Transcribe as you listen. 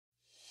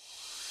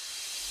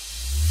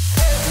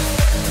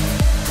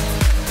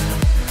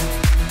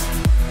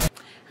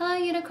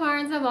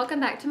unicorns, and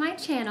welcome back to my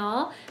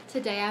channel.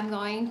 Today I'm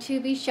going to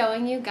be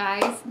showing you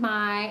guys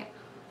my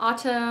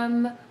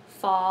autumn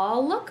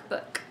fall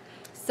lookbook.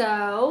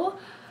 So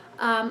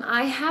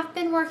I have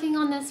been working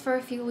on this for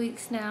a few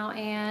weeks now,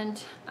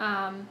 and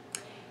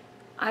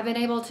I've been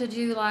able to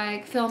do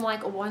film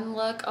one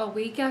look a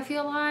week, I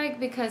feel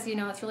like, because you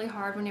know it's really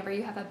hard whenever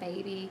you have a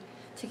baby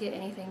to get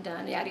anything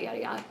done, yada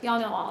yada yada. Y'all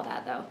know all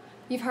that though.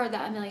 You've heard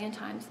that a million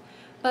times.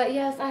 But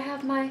yes, I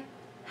have my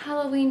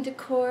Halloween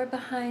decor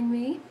behind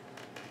me,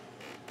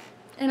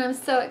 and I'm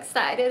so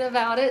excited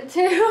about it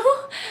too.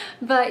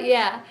 But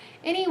yeah,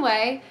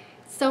 anyway,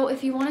 so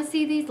if you want to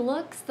see these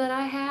looks that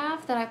I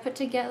have that I put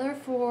together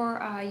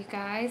for you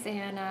guys,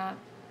 and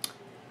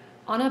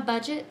on a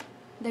budget,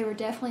 they were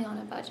definitely on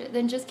a budget,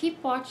 then just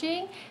keep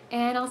watching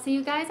and I'll see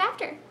you guys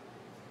after.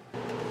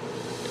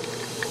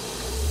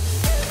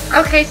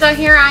 Okay, so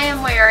here I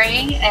am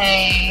wearing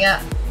a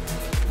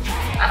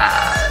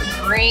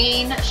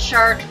green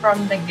shirt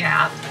from the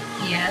Gap.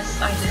 Yes,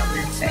 I did a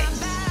weird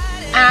face.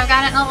 And I've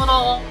got it in a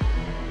little,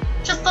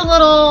 just a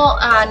little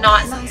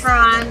knot in the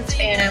front,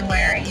 and I'm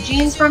wearing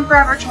jeans from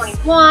Forever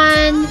 21,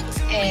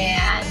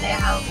 and they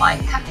have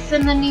like cups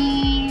in the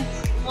knees,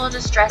 little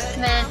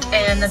distressment,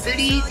 and the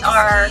booties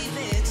are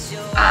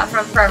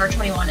from Forever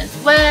 21 as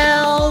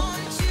well.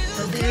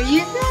 So there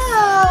you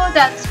go.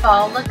 That's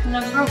fall look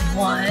number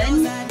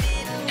 1.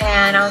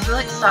 And I was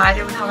really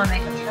excited with how my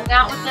makeup turned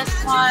out with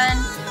this one.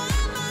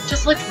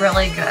 Just looked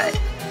really good,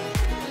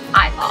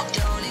 I thought.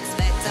 Don't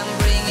expect I'm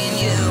bringing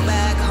you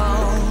back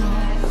home.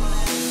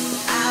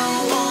 I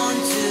want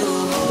to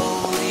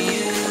hold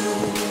you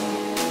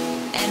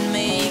and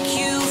make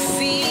you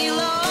feel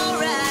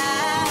alright.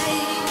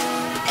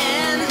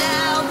 And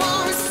I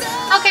want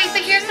some. Okay,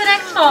 so here's the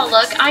next fall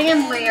look. I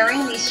am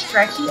wearing these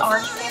stretchy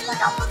orange pants I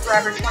got from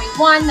Forever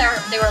 21.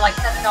 They were like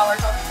 $7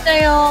 on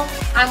sale.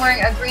 I'm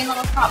wearing a green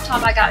little crop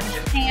top I got in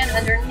Japan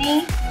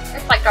underneath.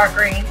 It's like dark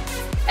green.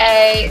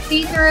 A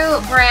see-through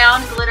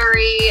brown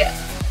glittery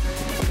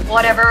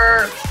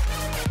whatever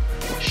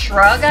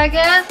shrug, I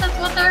guess that's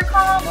what they're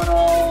called.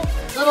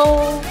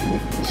 Little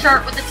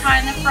shirt with a tie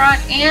in the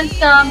front, and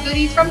some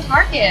booties from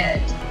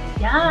Target.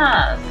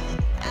 Yes.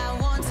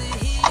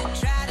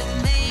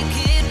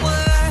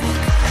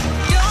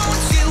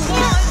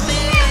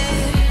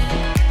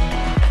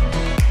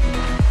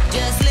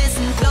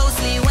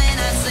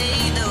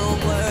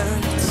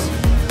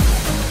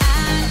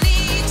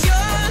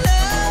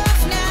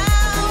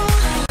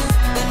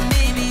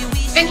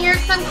 And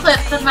here's some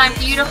clips of my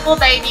beautiful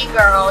baby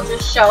girl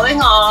just showing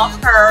off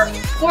her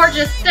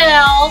gorgeous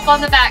self on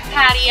the back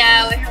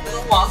patio in her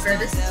little walker.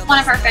 This is one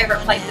of her favorite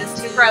places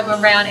to roam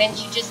around, and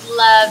she just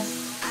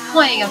loves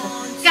pointing up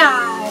at the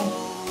sky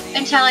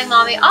and telling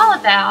mommy all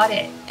about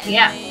it.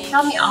 Yeah,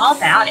 tell me all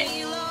about it.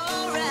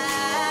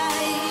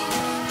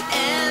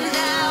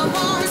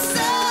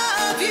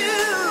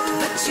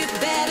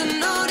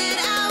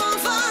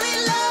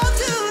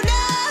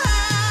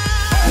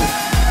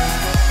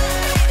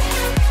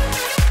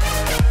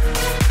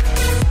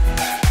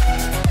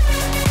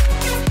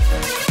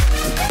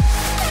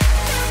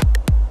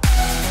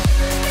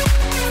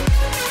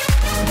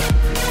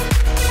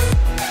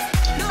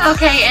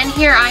 Okay, and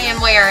here I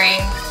am wearing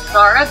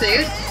Zara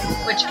boots,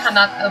 which come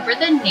up over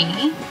the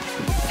knee,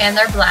 and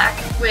they're black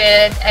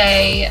with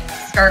a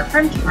skirt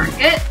from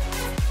Target.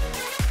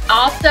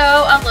 Also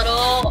a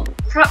little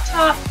crop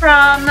top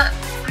from,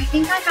 I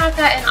think I got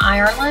that in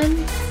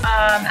Ireland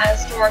at a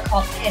store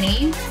called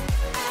Penny's.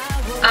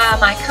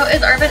 My coat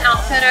is Urban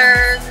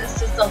Outfitters. It's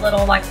just a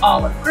little like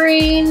olive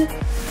green,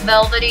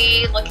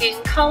 velvety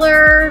looking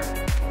color.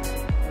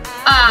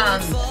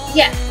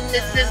 Yes,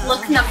 this is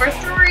look number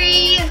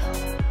 3.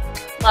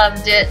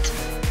 Loved it.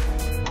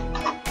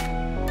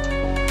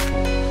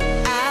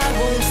 I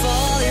won't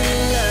fall in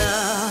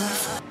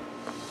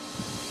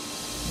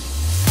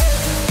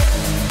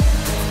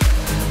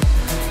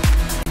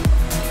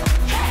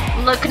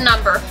love. Look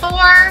number 4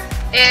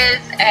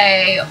 is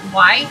a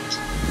white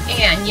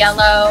and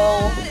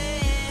yellow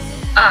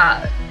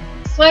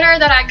sweater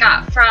that I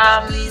got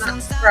from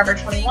Forever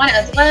 21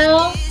 as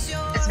well.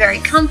 It's very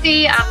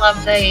comfy. I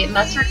love the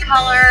mustard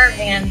color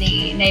and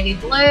the navy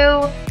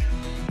blue.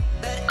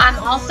 I'm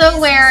also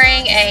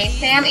wearing a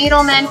Sam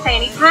Edelman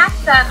fanny pack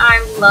that I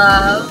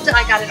loved.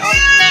 I got it on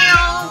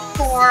sale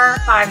for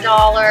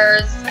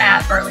 $5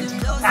 at Burlington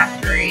Coat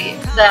Factory.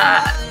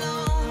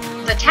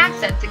 The tag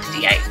said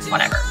 $68,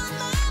 whatever.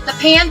 The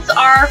pants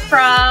are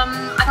from,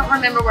 I don't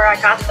remember where I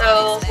got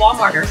those,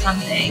 Walmart or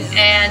something.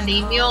 And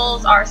the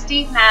mules are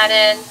Steve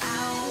Madden,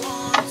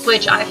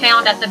 which I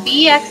found at the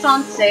BX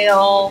on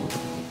sale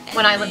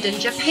when I lived in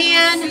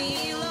Japan.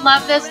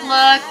 Love this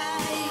look.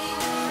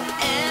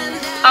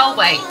 Oh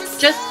wait,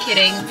 just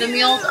kidding. The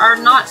mules are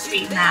not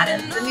Steve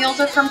Madden. The mules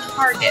are from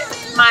Target.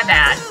 My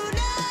bad.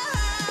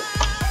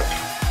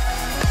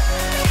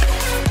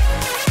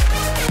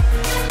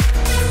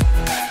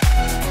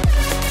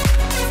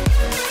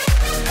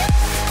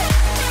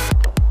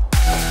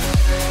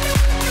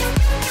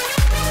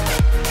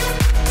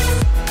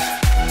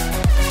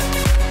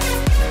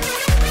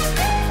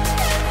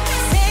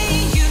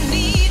 Say you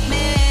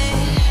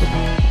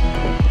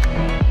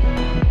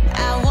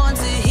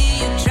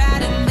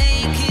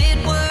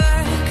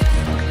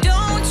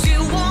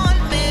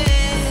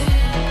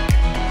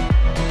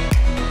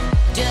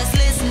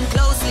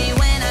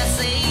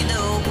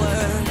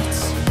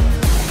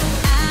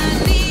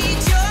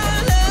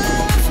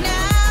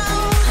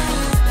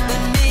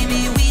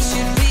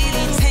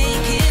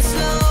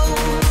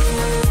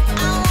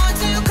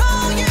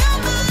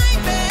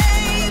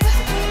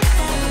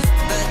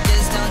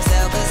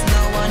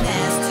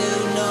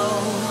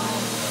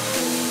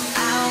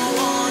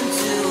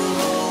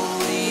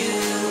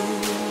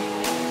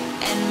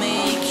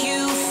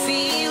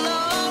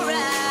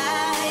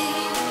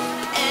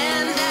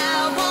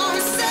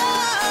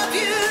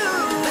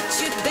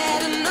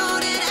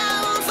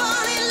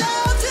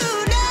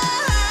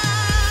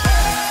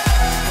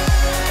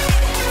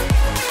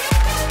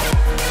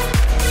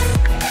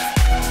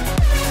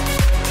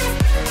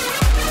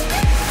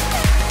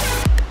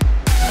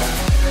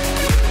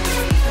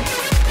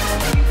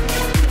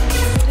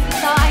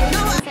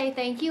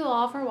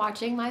all for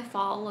watching my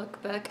fall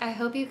lookbook. I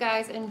hope you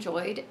guys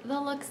enjoyed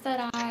the looks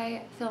that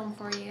I filmed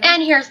for you.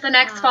 And here's the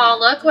next fall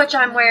look, which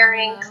I'm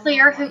wearing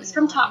clear hoops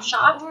from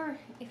Topshop. Or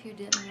if you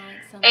didn't like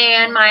some,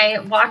 And my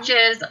watch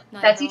is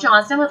Betsy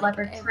Johnson with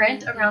leopard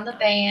print around the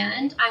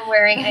band. I'm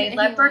wearing a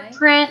leopard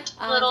print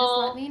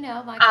little just let me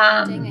know by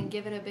commenting and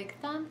give it a big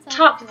thumbs up.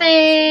 top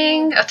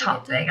thing. A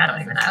top thing, I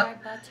don't even know.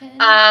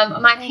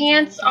 My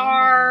pants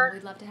are,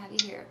 We'd love to have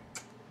you here.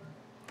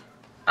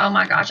 oh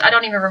my gosh, I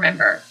don't even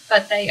remember.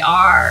 But they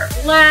are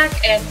black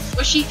and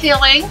squishy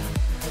feeling,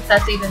 if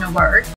that's even a word.